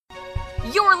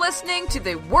You're listening to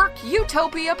the Work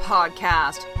Utopia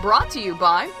podcast, brought to you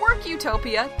by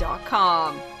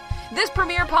WorkUtopia.com. This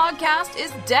premier podcast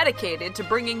is dedicated to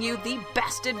bringing you the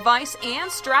best advice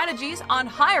and strategies on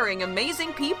hiring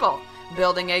amazing people,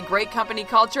 building a great company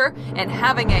culture, and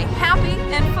having a happy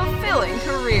and fulfilling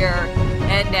career.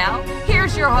 And now,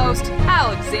 here's your host,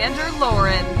 Alexander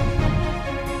Lauren.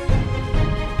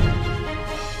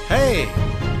 Hey!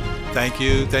 Thank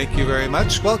you very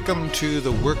much. Welcome to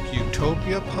the Work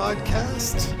Utopia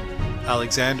podcast.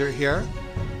 Alexander here.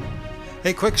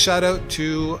 Hey, quick shout out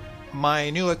to my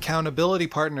new accountability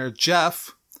partner,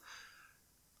 Jeff.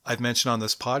 I've mentioned on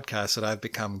this podcast that I've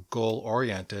become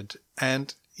goal-oriented,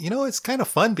 and it's kind of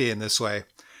fun being this way.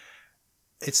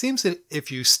 It seems that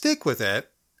if you stick with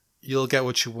it, you'll get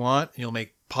what you want, and you'll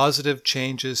make positive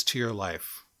changes to your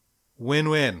life.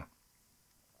 Win-win.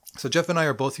 So Jeff and I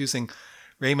are both using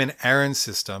Raymond Aron's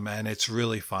system, and it's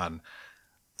really fun.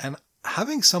 And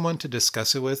having someone to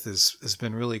discuss it with has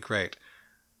been really great.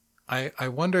 I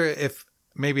wonder if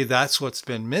maybe that's what's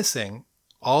been missing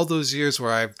all those years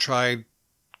where I've tried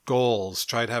goals,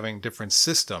 tried having different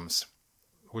systems,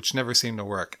 which never seem to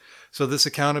work. So this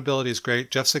accountability is great.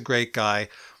 Jeff's a great guy.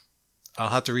 I'll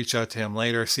have to reach out to him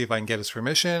later, see if I can get his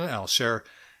permission, and I'll share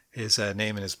his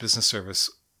name and his business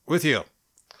service with you.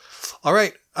 All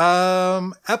right,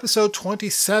 episode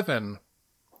 27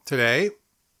 today,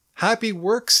 Happy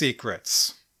Work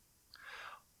Secrets.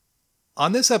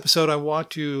 On this episode, I want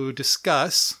to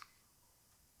discuss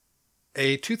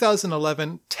a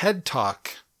 2011 TED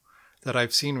Talk that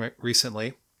I've seen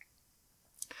recently.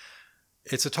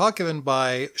 It's a talk given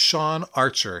by Sean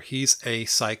Archer. He's a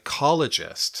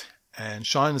psychologist, and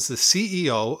Sean is the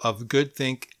CEO of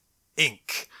GoodThink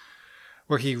Inc.,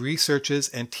 where he researches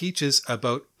and teaches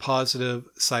about positive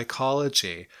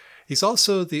psychology. He's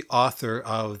also the author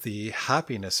of The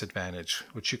Happiness Advantage,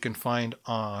 which you can find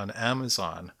on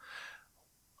Amazon.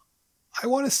 I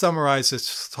want to summarize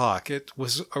this talk. It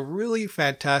was a really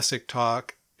fantastic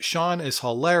talk. Sean is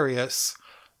hilarious.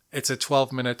 It's a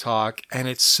 12-minute talk, and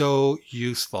it's so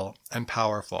useful and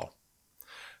powerful.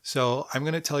 So I'm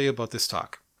going to tell you about this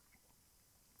talk.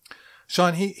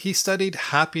 Sean, he studied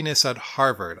happiness at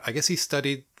Harvard. I guess he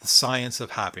studied the science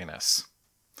of happiness.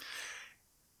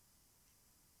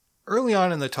 Early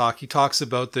on in the talk, he talks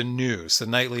about the news, the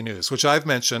nightly news, which I've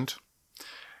mentioned.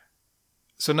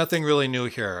 So nothing really new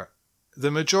here.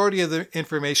 The majority of the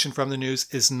information from the news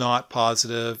is not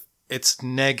positive. It's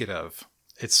negative.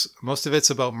 Most of it's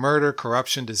about murder,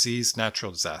 corruption, disease,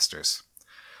 natural disasters.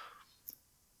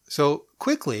 So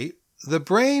quickly, the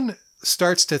brain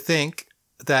starts to think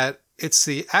that it's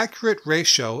the accurate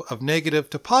ratio of negative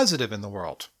to positive in the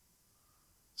world.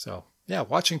 So, yeah,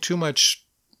 watching too much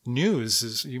news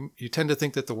is you tend to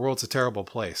think that the world's a terrible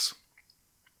place.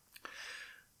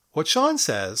 What Sean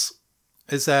says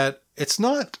is that it's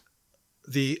not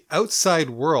the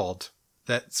outside world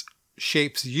that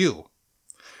shapes you,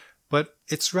 but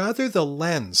it's rather the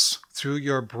lens through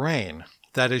your brain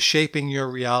that is shaping your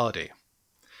reality.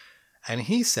 And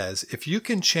he says if you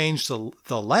can change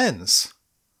the lens,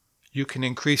 you can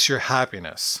increase your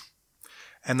happiness.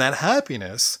 And that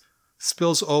happiness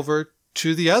spills over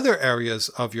to the other areas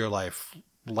of your life,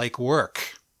 like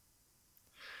work.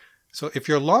 So if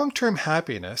your long-term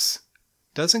happiness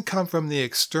doesn't come from the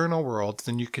external world,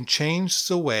 then you can change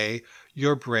the way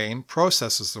your brain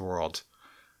processes the world.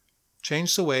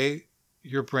 Change the way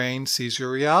your brain sees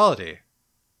your reality.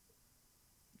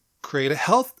 Create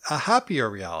a happier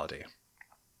reality.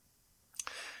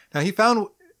 Now he found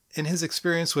in his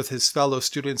experience with his fellow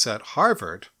students at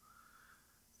Harvard,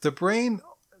 the brain,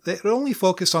 they only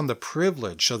focused on the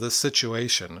privilege of the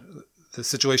situation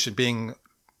being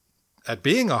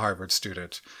a Harvard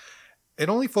student. It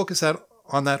only focused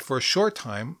on that for a short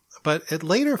time, but it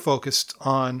later focused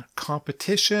on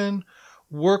competition,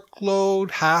 workload,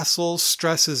 hassles,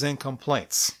 stresses, and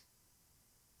complaints.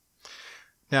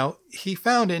 Now, he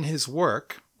found in his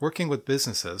working with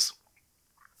businesses,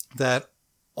 that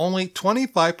only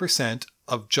 25%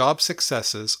 of job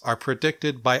successes are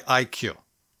predicted by IQ.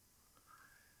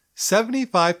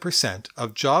 75%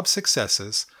 of job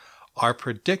successes are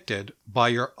predicted by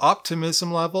your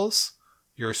optimism levels,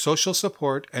 your social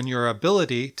support, and your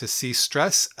ability to see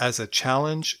stress as a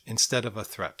challenge instead of a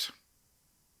threat.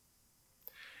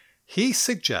 He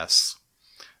suggests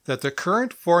that the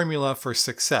current formula for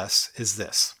success is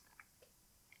this: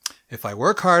 if I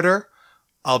work harder,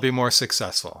 I'll be more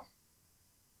successful.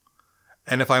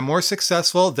 And if I'm more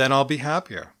successful, then I'll be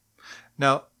happier.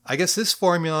 Now, I guess this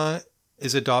formula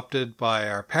is adopted by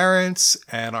our parents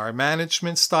and our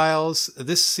management styles.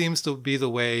 This seems to be the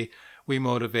way we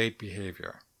motivate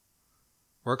behavior.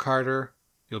 Work harder,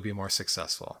 you'll be more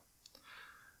successful.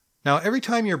 Now, every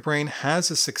time your brain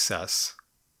has a success,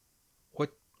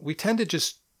 we tend to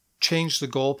just change the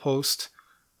goalpost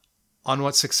on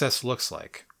what success looks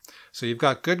like. So you've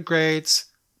got good grades,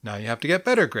 now you have to get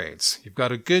better grades. You've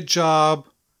got a good job,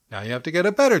 now you have to get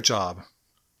a better job.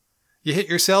 You hit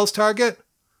your sales target,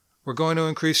 we're going to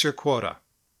increase your quota.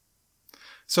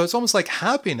 So it's almost like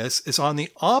happiness is on the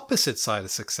opposite side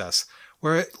of success,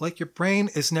 where your brain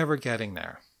is never getting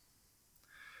there.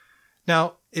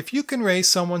 Now, if you can raise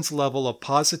someone's level of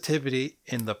positivity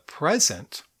in the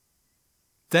present,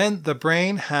 then the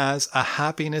brain has a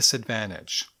happiness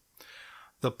advantage.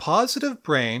 The positive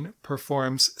brain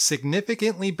performs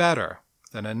significantly better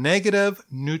than a negative,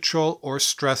 neutral, or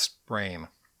stressed brain.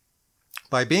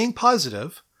 By being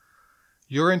positive,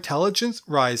 your intelligence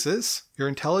rises,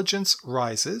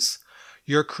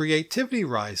 your creativity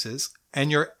rises,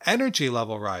 and your energy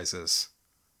level rises.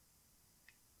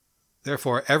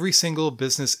 Therefore, every single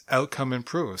business outcome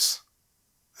improves.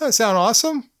 Does that sound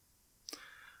awesome?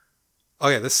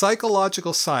 Okay, the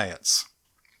psychological science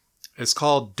is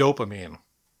called dopamine.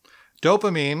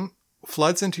 Dopamine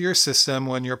floods into your system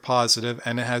when you're positive,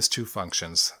 and it has two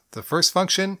functions. The first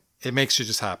function, it makes you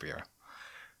just happier.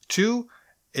 2,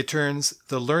 it turns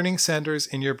the learning centers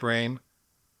in your brain,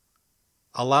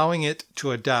 allowing it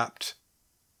to adapt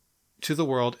to the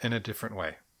world in a different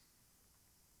way.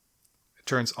 It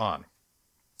turns on.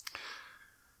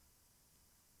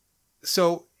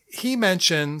 So he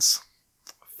mentions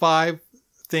 5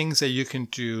 things that you can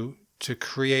do to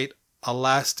create a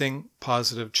lasting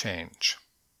positive change.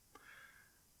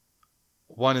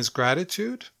 1 is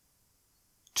gratitude.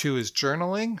 2 is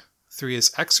journaling. 3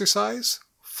 is exercise.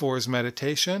 4 is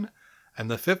meditation. And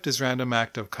the 5th is random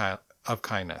act of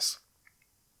kindness.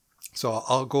 So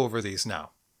I'll go over these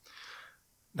now.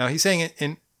 Now he's saying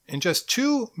in just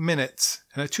 2 minutes,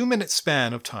 in a 2-minute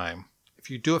span of time, if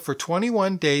you do it for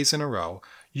 21 days in a row,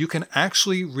 you can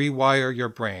actually rewire your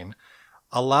brain,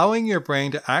 allowing your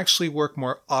brain to actually work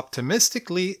more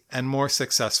optimistically and more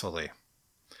successfully.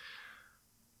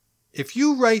 If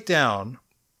you write down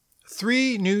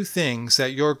 3 new things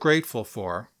that you're grateful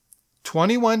for,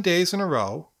 21 days in a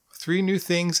row, 3 new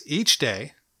things each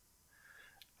day,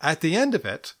 at the end of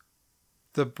it,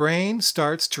 the brain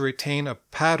starts to retain a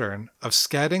pattern of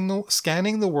scanning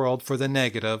the world for the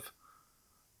negative.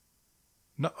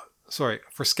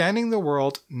 For scanning the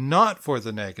world not for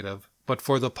the negative, but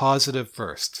for the positive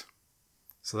first.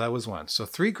 So that was 1. So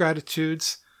 3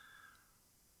 gratitudes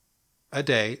a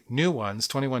day, new ones,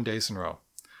 21 days in a row.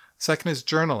 Second is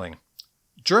journaling.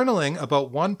 Journaling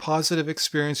about 1 positive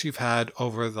experience you've had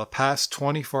over the past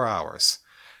 24 hours.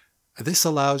 This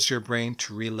allows your brain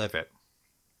to relive it.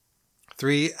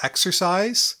 3,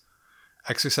 exercise.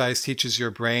 Exercise teaches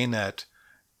your brain that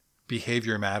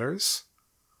behavior matters.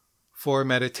 4,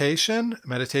 meditation.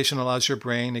 Meditation allows your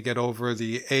brain to get over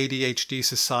the ADHD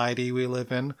society we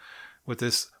live in with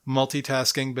this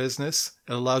multitasking business.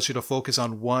 It allows you to focus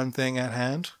on one thing at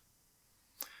hand.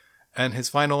 And his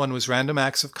final one was random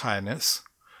acts of kindness.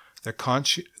 They're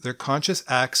conscious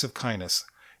acts of kindness.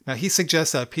 Now he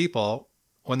suggests that people,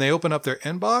 when they open up their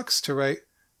inbox to write,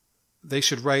 they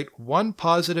should write 1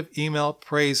 positive email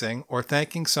praising or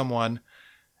thanking someone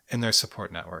in their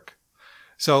support network.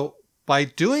 So by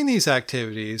doing these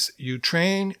activities, you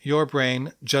train your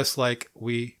brain just like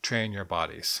we train your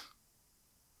bodies.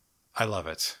 I love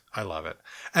it. I love it.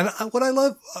 And what I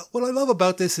love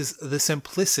about this is the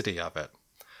simplicity of it.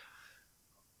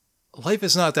 Life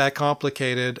is not that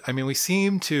complicated. I mean, we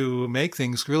seem to make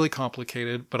things really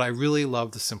complicated, but I really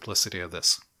love the simplicity of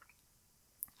this.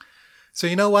 So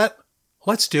you know what?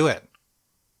 Let's do it.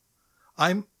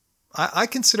 I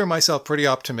consider myself pretty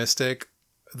optimistic.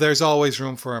 There's always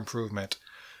room for improvement.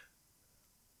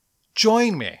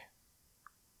 Join me.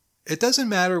 It doesn't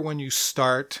matter when you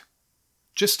start.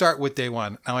 Just start with day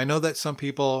 1. Now, I know that some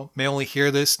people may only hear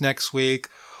this next week,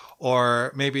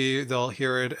 or maybe they'll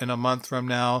hear it in a month from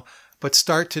now. But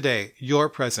start today. You're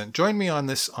present. Join me on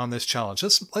this challenge.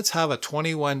 Let's have a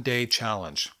 21-day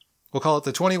challenge. We'll call it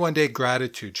the 21-day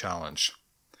gratitude challenge.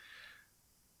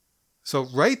 So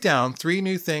write down 3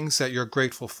 new things that you're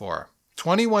grateful for.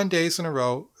 21 days in a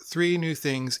row, 3 new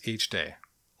things each day.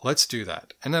 Let's do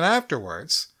that. And then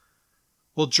afterwards,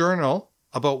 we'll journal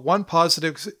about 1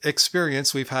 positive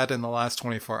experience we've had in the last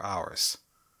 24 hours.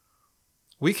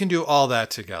 We can do all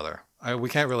that together. We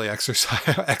can't really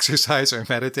exercise or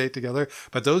meditate together,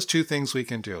 but those 2 things we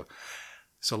can do.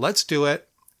 So let's do it,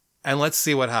 and let's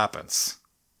see what happens.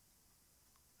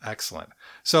 Excellent.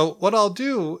 So what I'll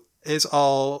do is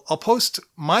I'll post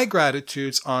my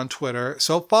gratitudes on Twitter.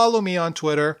 So follow me on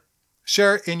Twitter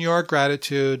share in your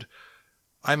gratitude.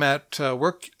 I'm at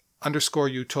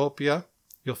work_utopia.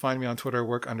 You'll find me on Twitter,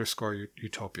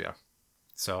 work_utopia.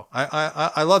 So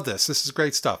I love this. This is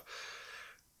great stuff.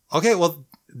 Okay, well,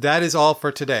 that is all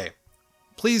for today.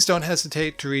 Please don't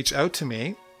hesitate to reach out to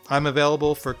me. I'm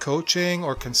available for coaching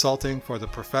or consulting for the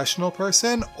professional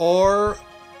person, or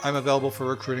I'm available for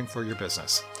recruiting for your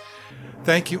business.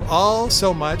 Thank you all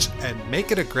so much, and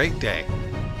make it a great day.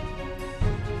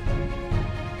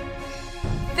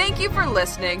 Thank you for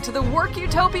listening to the Work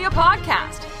Utopia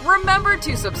podcast. Remember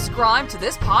to subscribe to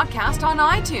this podcast on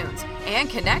iTunes and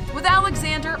connect with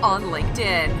Alexander on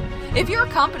LinkedIn. If your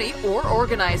company or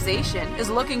organization is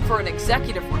looking for an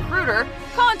executive recruiter,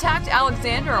 contact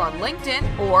Alexander on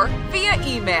LinkedIn or via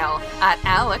email at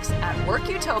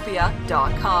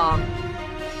alex@workutopia.com.